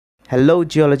Hello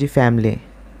Geology family.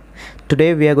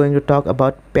 Today we are going to talk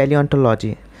about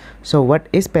paleontology. So what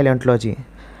is paleontology?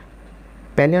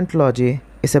 Paleontology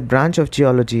is a branch of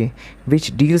geology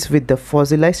which deals with the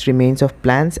fossilized remains of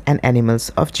plants and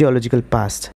animals of geological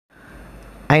past.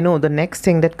 I know the next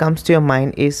thing that comes to your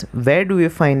mind is, where do we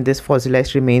find these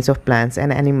fossilized remains of plants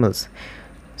and animals?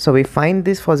 So we find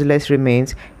these fossilized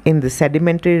remains in the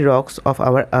sedimentary rocks of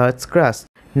our Earth's crust.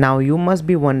 Now you must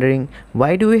be wondering,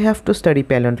 why do we have to study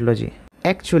paleontology?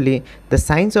 Actually, the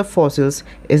science of fossils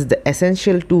is the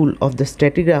essential tool of the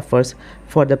stratigraphers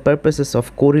for the purposes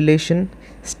of correlation,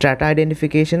 strata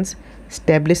identifications,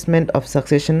 establishment of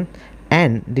succession,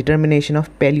 and determination of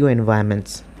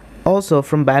paleo-environments. Also,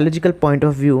 from biological point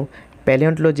of view,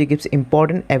 paleontology gives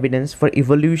important evidence for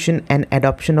evolution and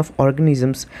adaptation of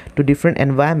organisms to different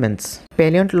environments.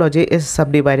 Paleontology is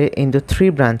subdivided into three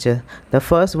branches. The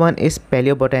first one is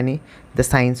paleobotany, the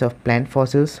science of plant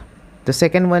fossils. The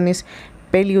second one is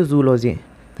Paleozoology,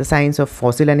 the science of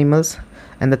fossil animals.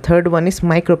 And the third one is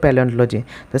micropaleontology,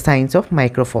 the science of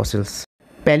microfossils.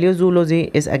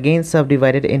 Paleozoology is again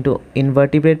subdivided into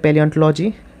invertebrate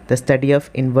paleontology, the study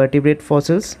of invertebrate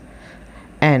fossils,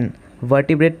 and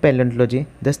vertebrate paleontology,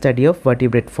 the study of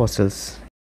vertebrate fossils.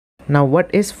 Now,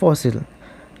 what is fossil?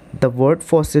 The word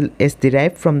fossil is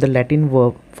derived from the Latin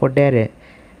verb fodere,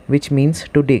 which means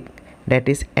to dig, that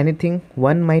is, anything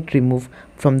one might remove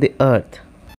from the earth.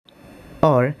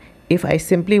 Or, if I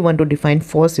simply want to define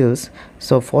fossils,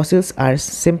 so fossils are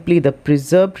simply the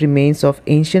preserved remains of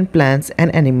ancient plants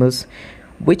and animals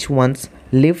which once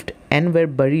lived and were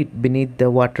buried beneath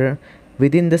the water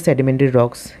within the sedimentary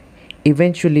rocks,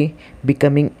 eventually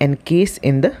becoming encased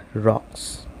in the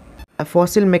rocks. A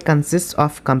fossil may consist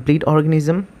of complete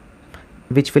organism,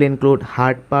 which will include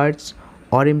hard parts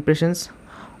or impressions,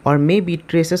 or maybe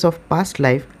traces of past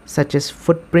life such as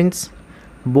footprints,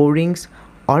 borings,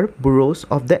 or burrows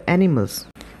of the animals.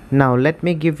 Now let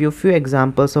me give you a few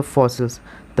examples of fossils.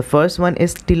 The first one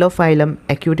is Tilophyllum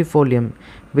acutifolium,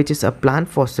 which is a plant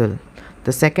fossil.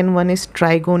 The second one is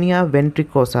Trigonia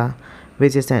ventricosa,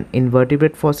 which is an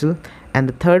invertebrate fossil, and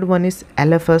the third one is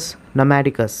Elephas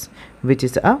nomadicus, which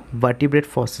is a vertebrate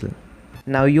fossil.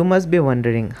 Now you must be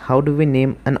wondering, how do we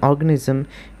name an organism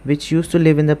which used to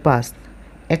live in the past?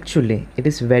 Actually, it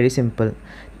is very simple.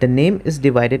 The name is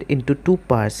divided into two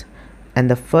parts, and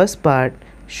the first part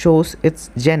shows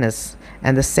its genus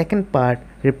and the second part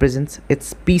represents its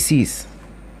species.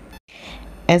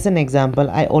 As an example,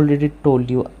 I already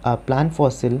told you a plant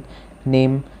fossil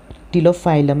named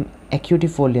Tilophyllum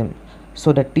acutifolium.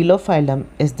 So the Tilophyllum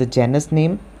is the genus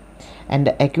name and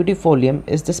the acutifolium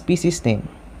is the species name.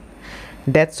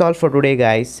 That's all for today,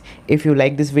 guys. If you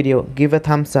like this video, give a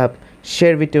thumbs up,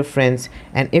 share with your friends,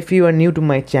 and if you are new to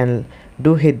my channel,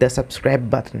 do hit the subscribe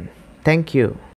button. Thank you.